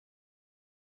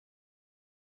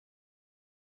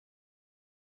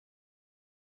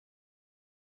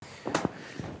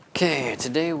Okay,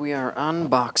 today we are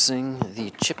unboxing the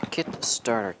ChipKit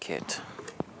starter kit.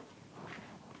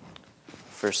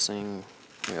 First thing,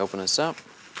 we open this up.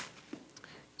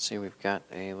 See, we've got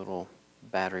a little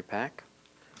battery pack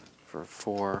for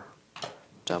 4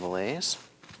 AA's.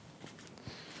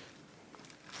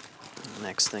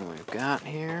 Next thing we've got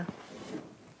here,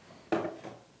 I'll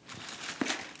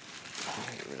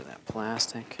get rid of that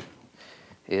plastic,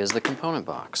 is the component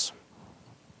box.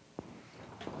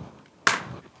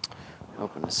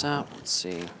 Open this up, let's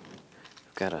see, we've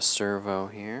got a servo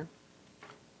here.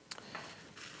 I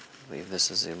believe this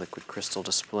is a liquid crystal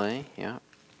display, yeah,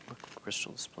 liquid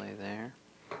crystal display there.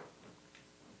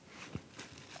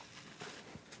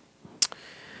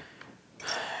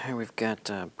 Here we've got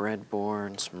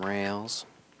breadboard, some rails.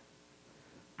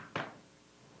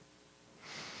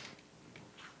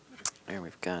 Here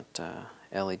we've got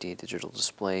LED digital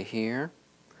display here,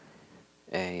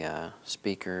 a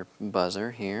speaker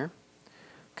buzzer here,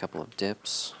 a couple of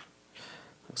dips.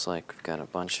 Looks like we've got a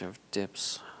bunch of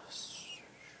dips,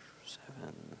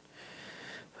 7,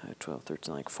 5, 12,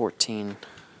 13, like 14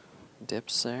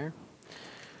 dips there.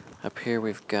 Up here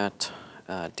we've got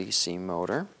a DC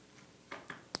motor.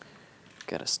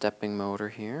 Got a stepping motor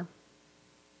here.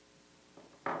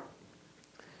 Got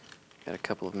a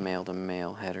couple of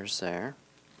male-to-male headers there.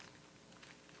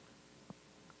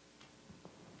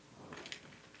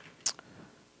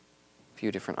 A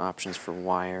few different options for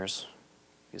wires.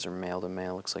 These are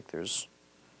male-to-male. Looks like there's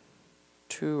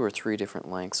 2 or 3 different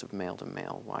lengths of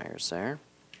male-to-male wires there.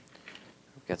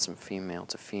 We've got some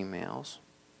female-to-females.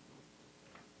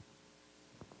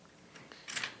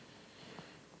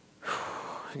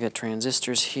 We got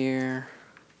transistors here,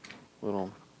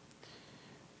 little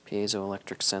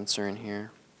piezoelectric sensor in here.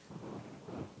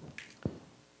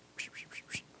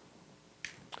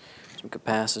 Some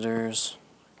capacitors,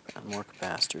 got more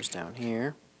capacitors down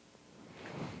here.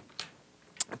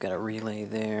 I've got a relay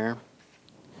there.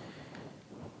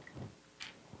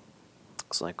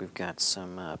 Looks like we've got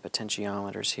some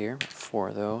potentiometers here, 4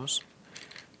 of those.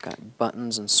 Got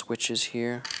buttons and switches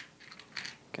here.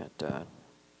 Got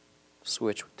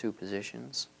switch with 2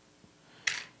 positions.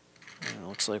 And it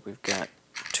looks like we've got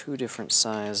 2 different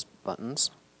sized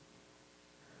buttons.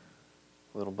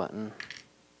 Little button,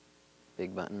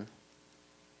 big button.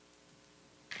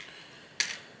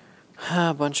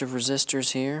 A bunch of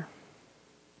resistors here.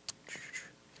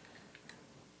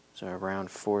 So a round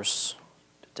force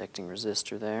detecting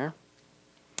resistor there.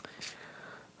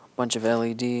 A bunch of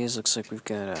LEDs. Looks like we've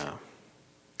got a,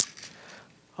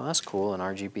 oh, that's cool, an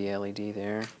RGB LED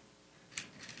there.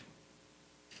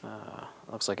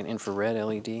 Looks like an infrared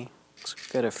LED. Looks like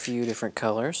we've got a few different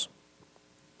colors.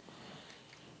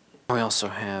 We also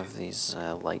have these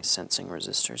light sensing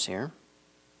resistors here.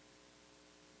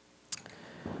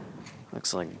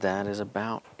 Looks like that is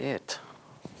about it.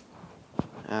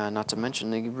 Not to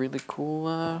mention the really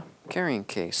cool carrying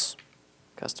case.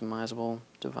 Customizable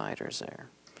dividers there.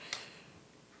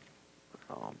 Put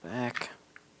it all back.